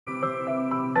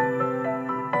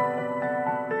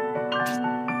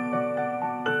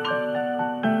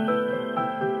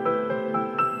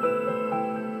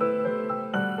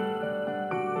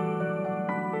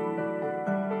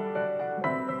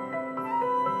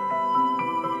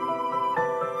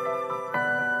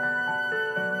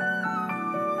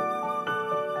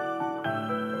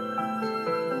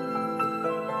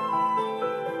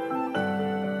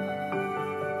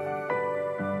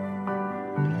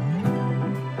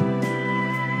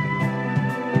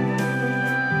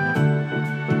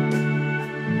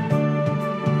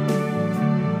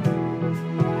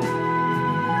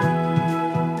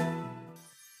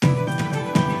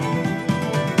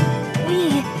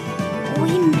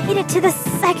made it to the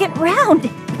second round!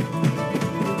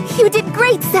 You did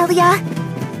great, Celia!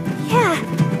 Yeah,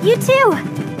 you too!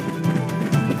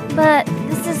 But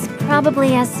this is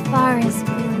probably as far as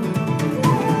we'll...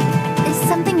 Is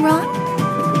something wrong?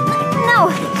 No,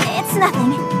 it's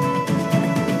nothing.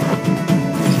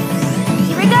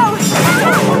 Here we go!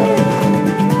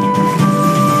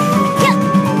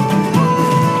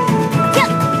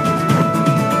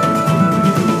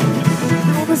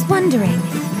 I was wondering,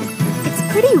 it's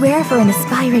pretty rare for an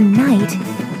aspiring knight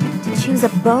to choose a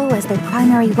bow as their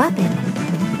primary weapon.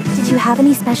 Did you have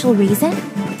any special reason?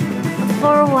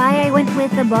 For why I went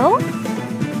with the bow?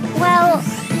 Well,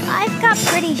 I've got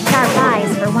pretty sharp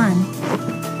eyes for one.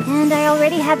 And I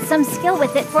already had some skill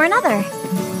with it for another.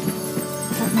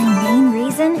 But my main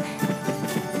reason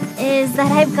is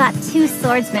that I've got 2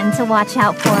 swordsmen to watch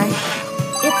out for.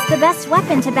 It's the best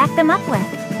weapon to back them up with.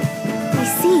 I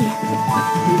see.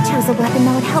 You chose a weapon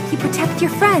that would help you protect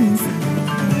your friends.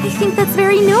 I think that's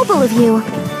very noble of you.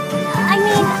 I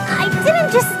mean, I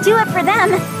didn't just do it for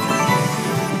them.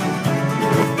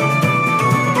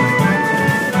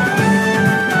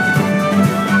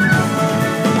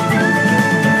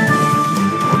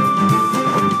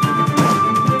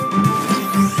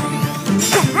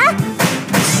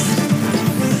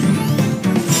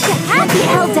 Be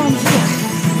held down here.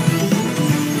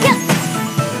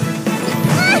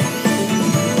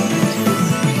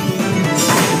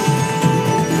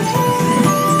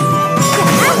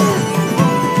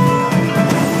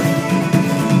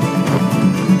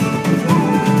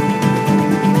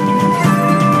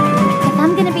 If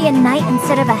I'm gonna be a knight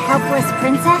instead of a helpless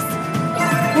princess,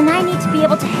 then I need to be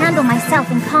able to handle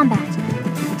myself in combat.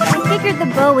 I figured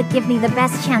the bow would give me the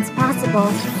best chance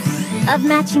possible of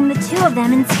matching the 2 of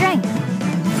them in strength.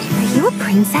 Are you a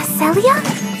princess, Celia?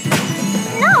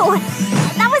 No!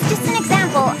 That was just an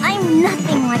example. I'm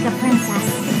nothing like a princess.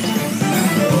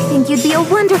 I think you'd be a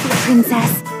wonderful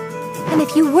princess. And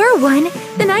if you were one,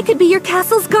 then I could be your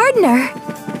castle's gardener.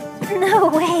 No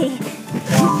way.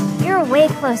 You're way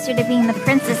closer to being the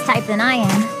princess type than I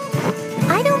am.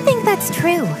 I don't think that's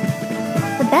true.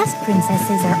 The best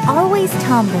princesses are always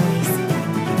tomboys.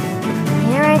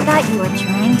 Here I thought you were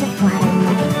trying to flatter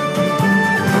me.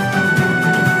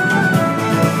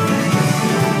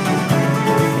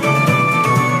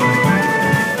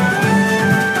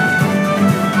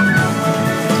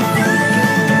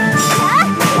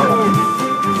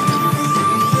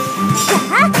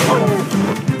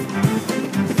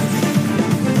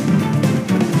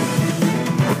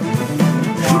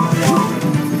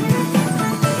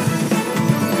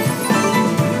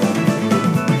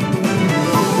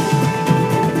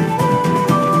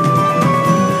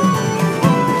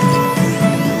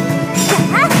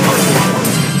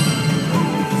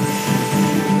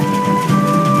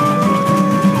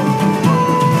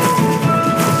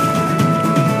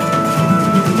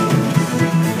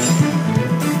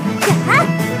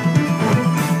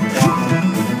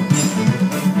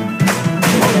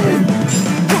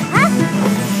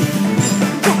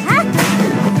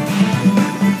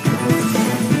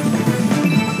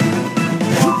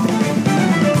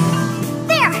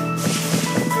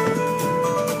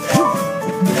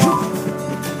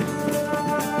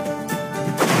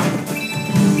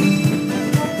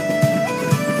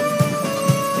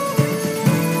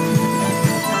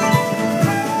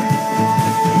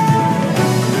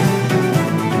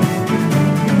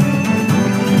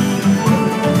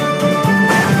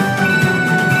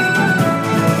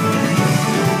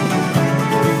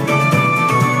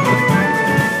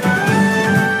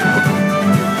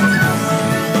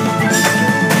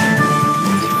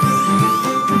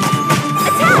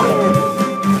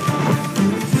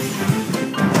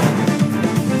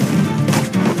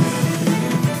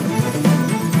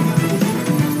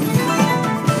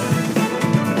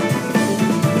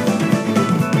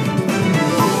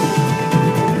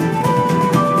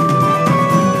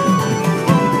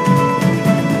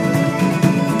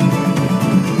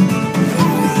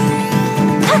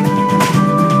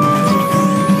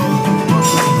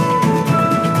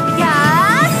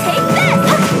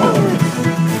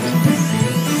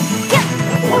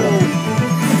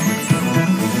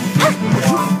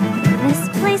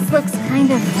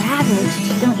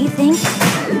 Don't you think?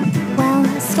 Well,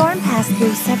 a storm passed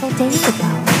through several days ago.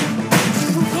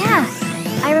 Oh, yeah.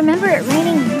 I remember it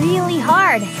raining really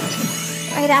hard.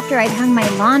 Right after I'd hung my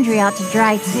laundry out to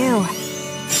dry, too.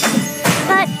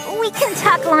 But we can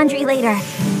talk laundry later.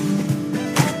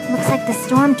 Looks like the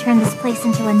storm turned this place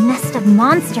into a nest of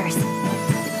monsters.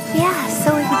 Yeah,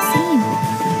 so it would seem.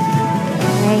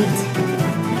 Great.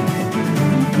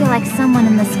 I feel like someone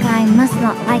in the sky must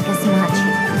not like us much.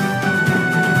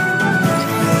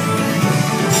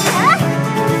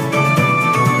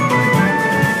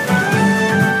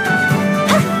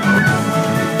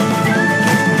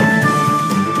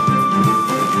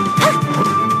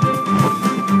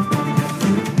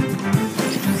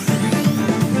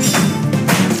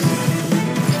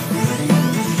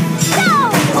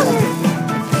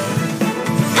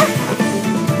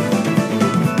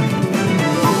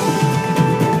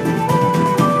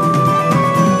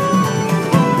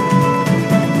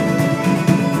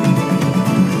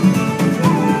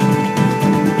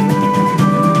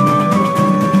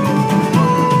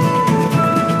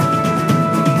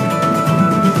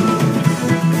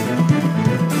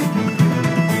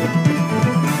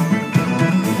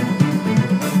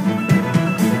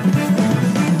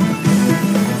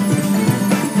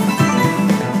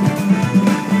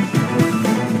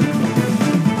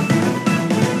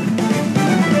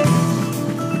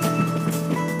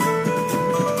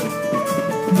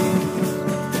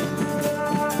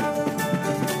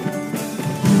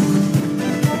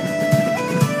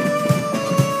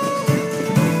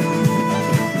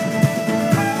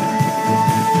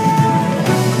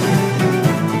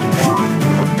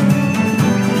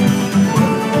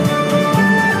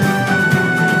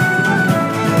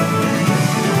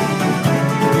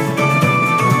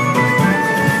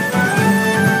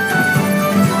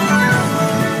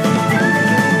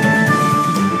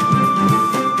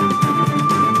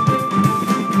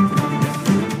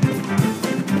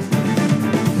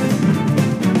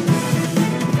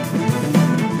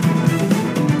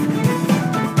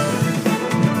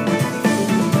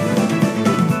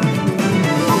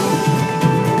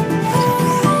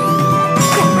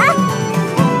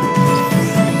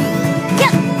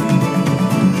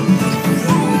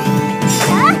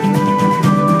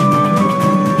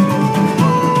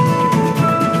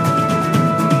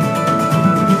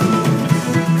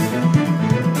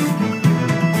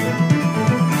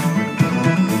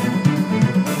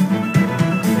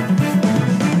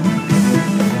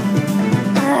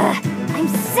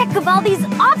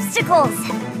 tacticals!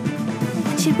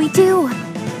 What should we do?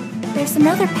 There's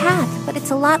another path, but it's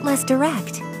a lot less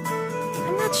direct.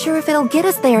 I'm not sure if it'll get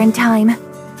us there in time.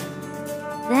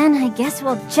 Then I guess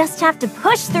we'll just have to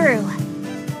push through.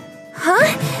 Huh?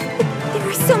 There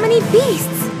are so many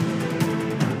beasts!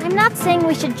 I'm not saying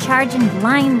we should charge in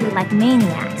blindly like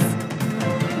maniacs.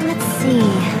 Let's see...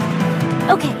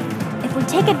 Okay, if we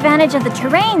take advantage of the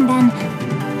terrain, then...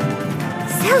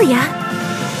 Celia!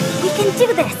 We can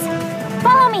do this!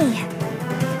 Follow me!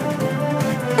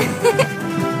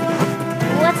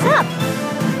 What's up?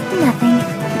 Nothing.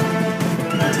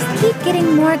 I just keep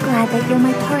getting more glad that you're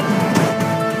my partner.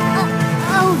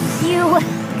 Oh, you...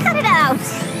 Cut it out!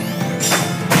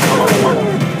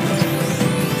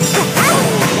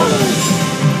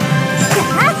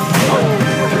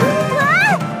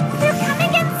 They're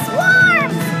coming in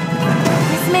swarms!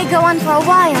 This may go on for a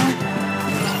while.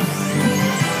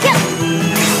 Kill!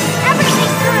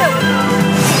 Everything through!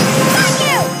 Got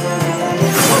you!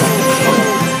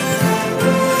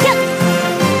 Kill!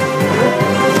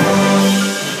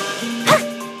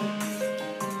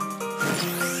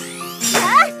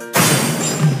 Huh?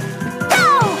 Go!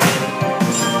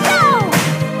 Go!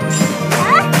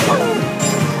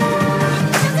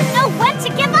 Doesn't know when to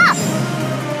give up!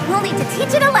 We'll need to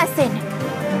teach it a lesson.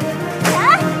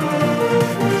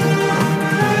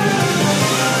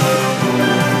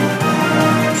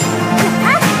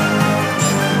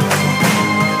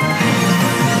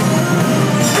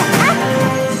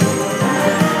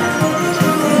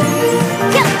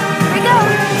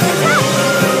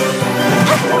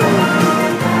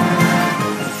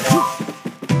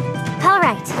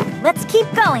 Let's keep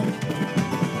going.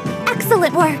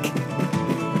 Excellent work.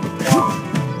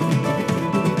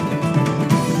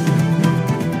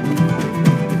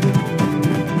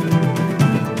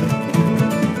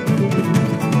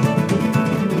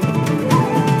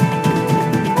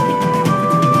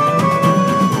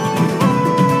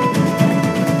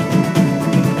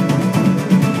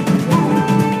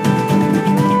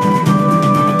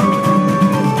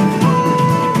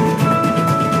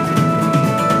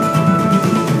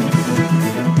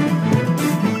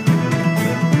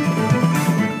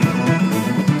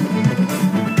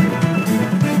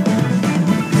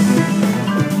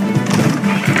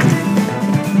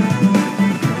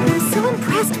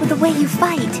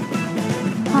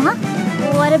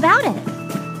 What about it?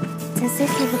 It's as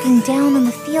if you're looking down on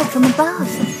the field from above.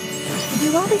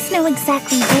 You always know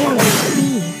exactly where it should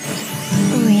be.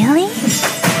 Really?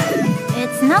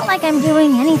 It's not like I'm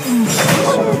doing anything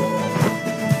special.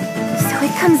 So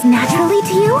it comes naturally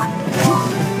to you?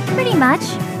 Pretty much.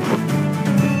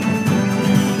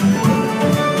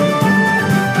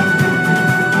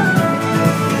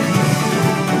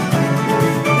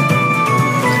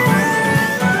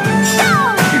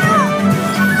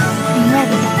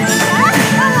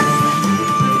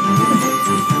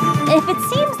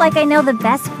 Like I know the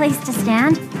best place to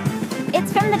stand.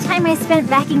 It's from the time I spent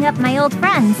backing up my old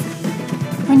friends.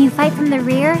 When you fight from the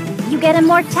rear, you get a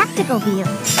more tactical view.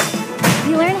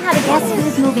 You learn how to guess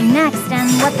who's moving next and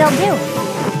what they'll do.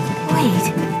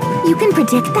 Wait, you can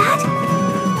predict that?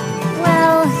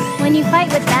 Well, when you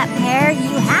fight with that pair,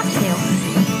 you have to.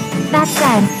 That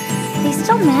said, they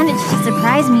still manage to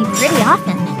surprise me pretty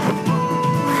often.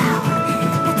 Wow,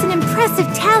 that's an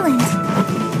impressive talent.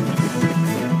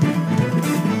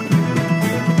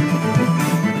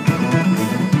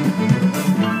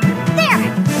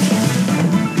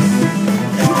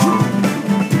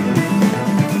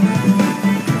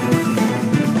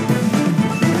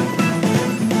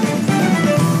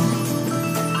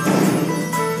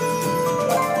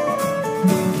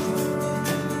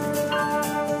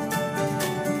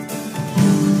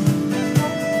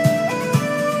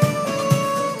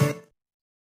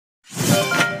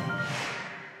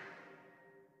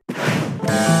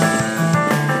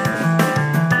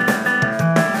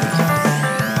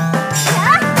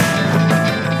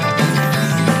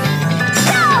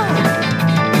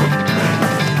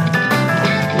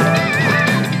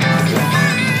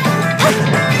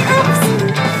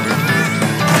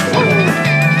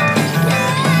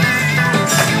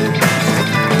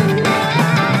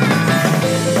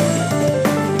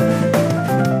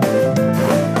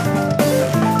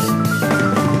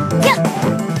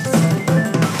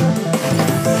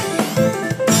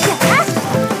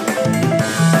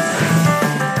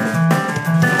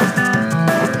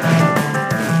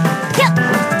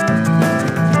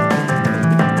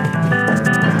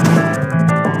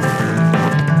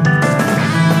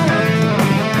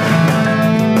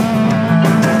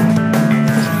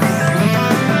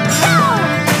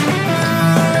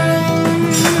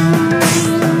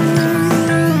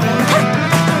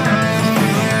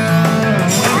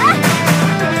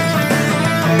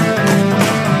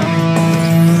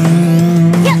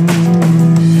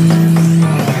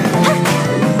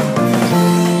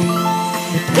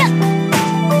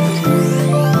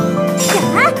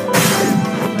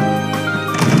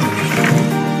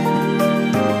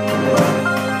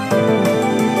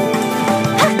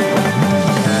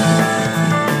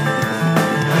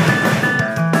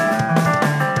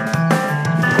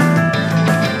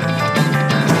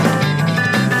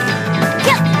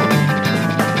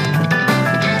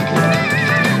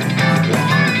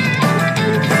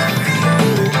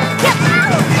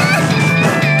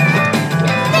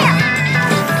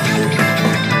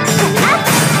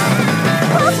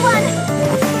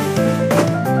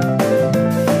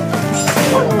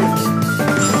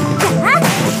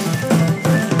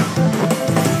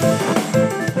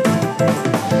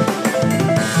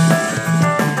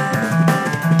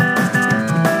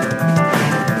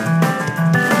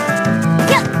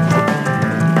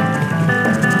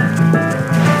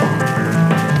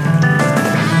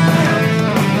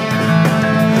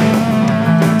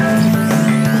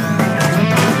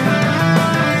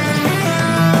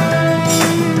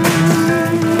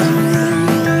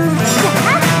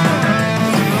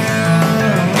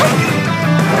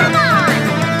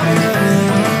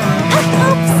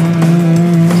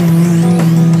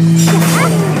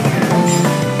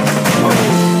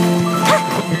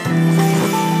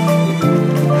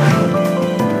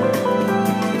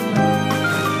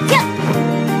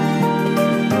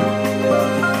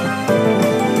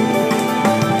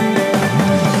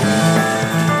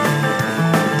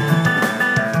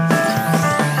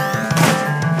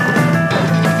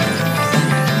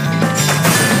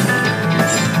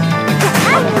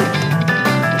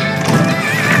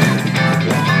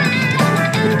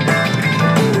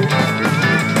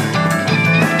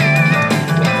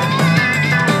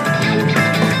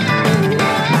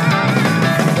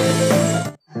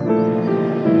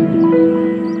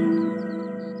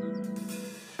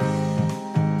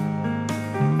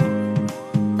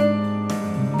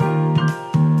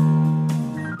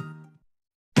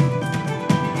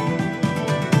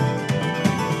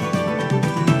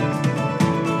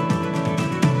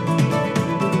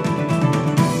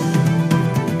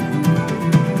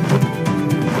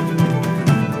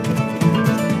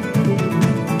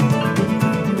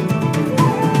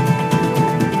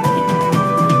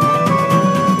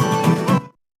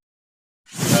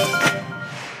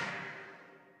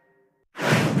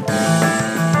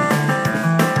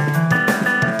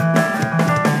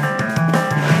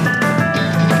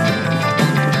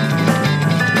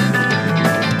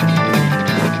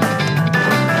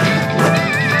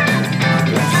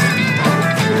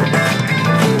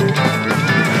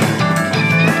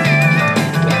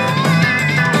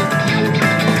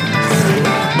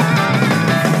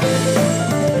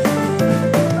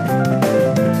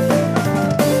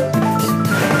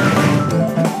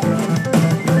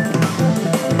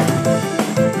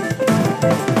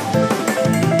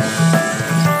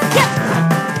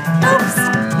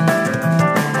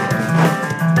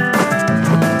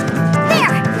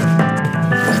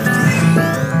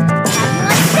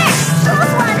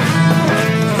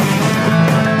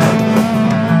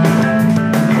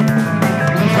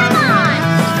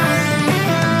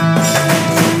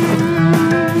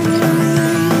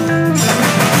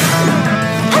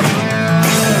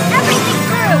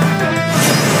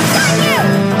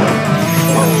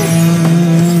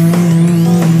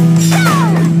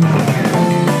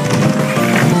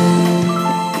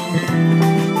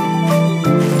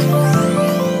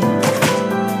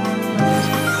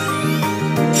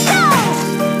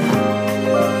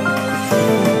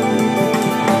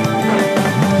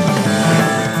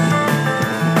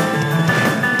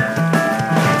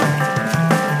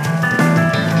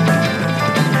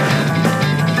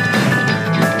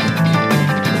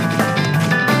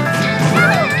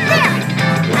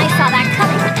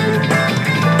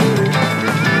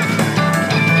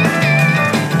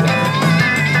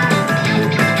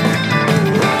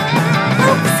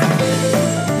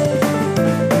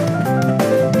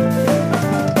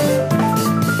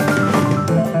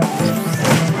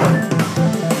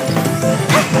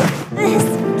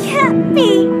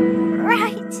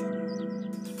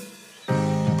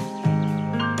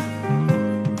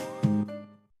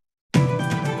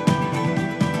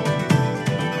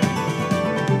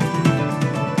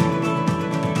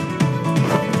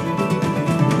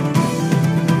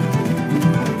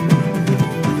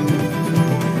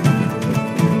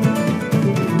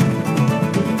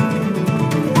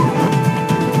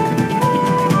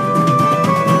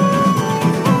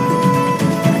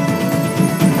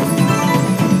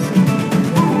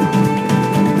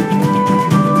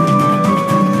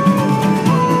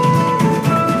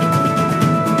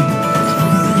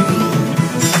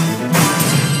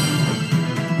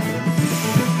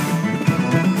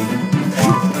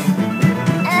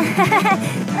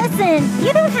 Listen,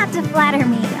 you don't have to flatter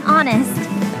me, honest.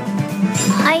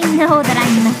 I know that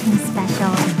I'm nothing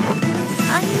special.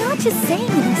 I'm not just saying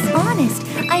this, honest.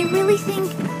 I really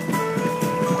think...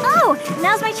 Oh,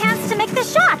 now's my chance to make the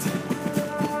shot!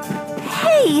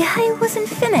 Hey, I wasn't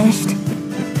finished.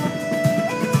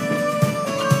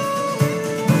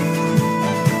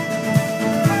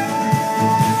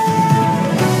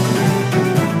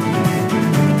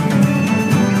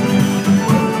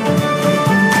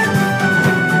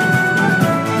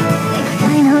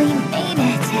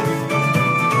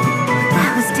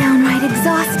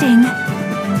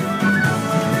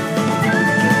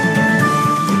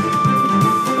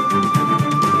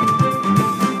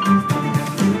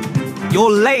 You're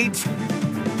late.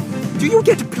 Do you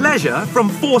get pleasure from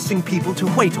forcing people to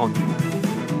wait on you?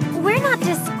 We're not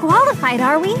disqualified,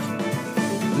 are we?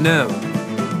 No.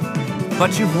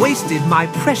 But you've wasted my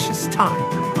precious time.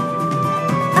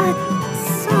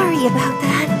 Sorry about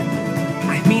that.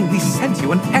 I mean, we sent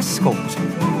you an escort.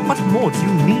 What more do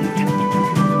you need?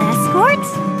 Escort?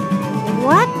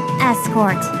 What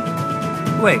escort?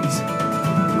 Wait.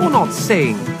 You're not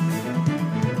saying...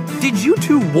 Did you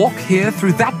two walk here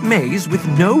through that maze with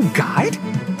no guide?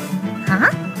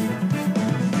 Huh?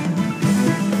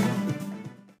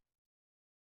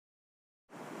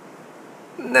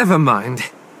 Never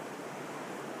mind.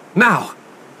 Now,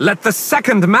 let the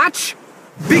second match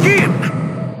begin!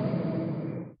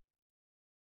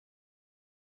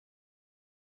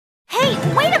 Hey,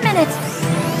 wait a minute!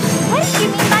 What do you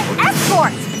mean by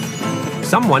escort?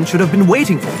 Someone should have been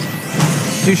waiting for you.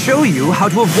 To show you how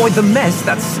to avoid the mess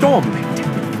that Storm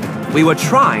made. We were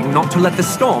trying not to let the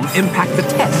storm impact the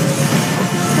test.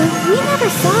 But we never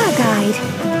saw a guide.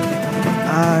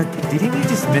 Didn't you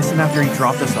dismiss him after he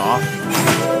dropped us off?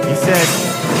 He said,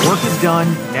 work is done,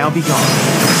 now be gone.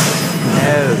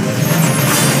 No.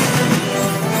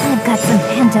 I've got some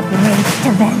pent-up rage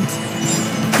to vent.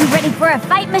 You ready for a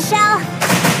fight, Michelle?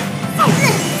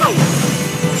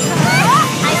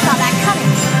 I saw that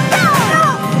coming.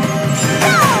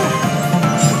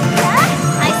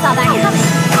 I saw that coming.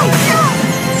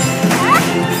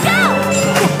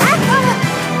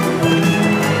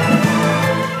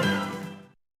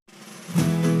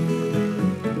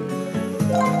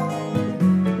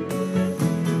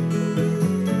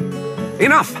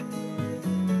 Enough!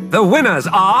 The winners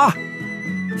are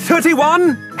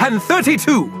 31 and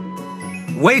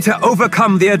 32. Way to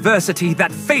overcome the adversity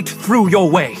that fate threw your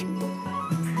way.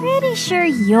 Pretty sure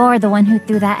you're the one who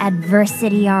threw that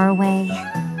adversity our way.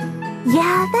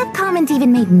 Yeah, that comment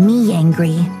even made me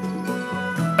angry.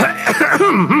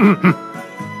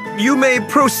 You may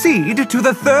proceed to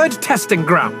the third testing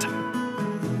ground.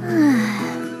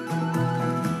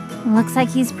 Looks like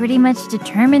he's pretty much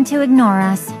determined to ignore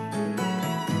us.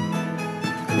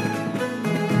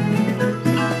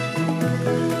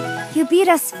 You beat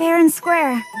us fair and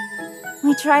square.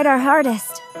 We tried our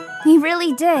hardest. We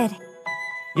really did.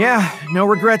 Yeah, no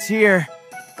regrets here.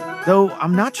 Though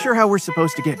I'm not sure how we're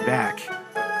supposed to get back.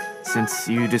 Since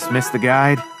you dismissed the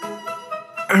guide.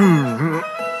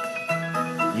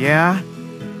 Yeah?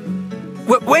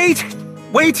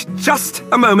 Wait just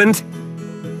a moment.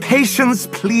 Patience,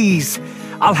 please.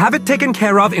 I'll have it taken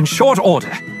care of in short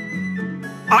order.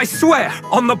 I swear,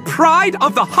 on the pride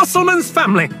of the Hustleman's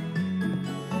family.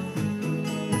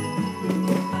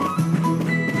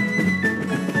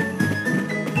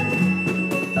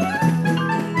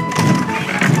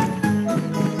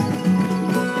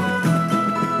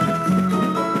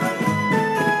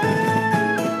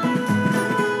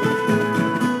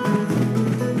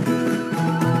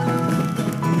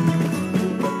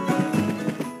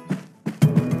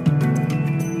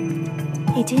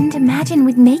 I didn't imagine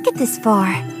we'd make it this far.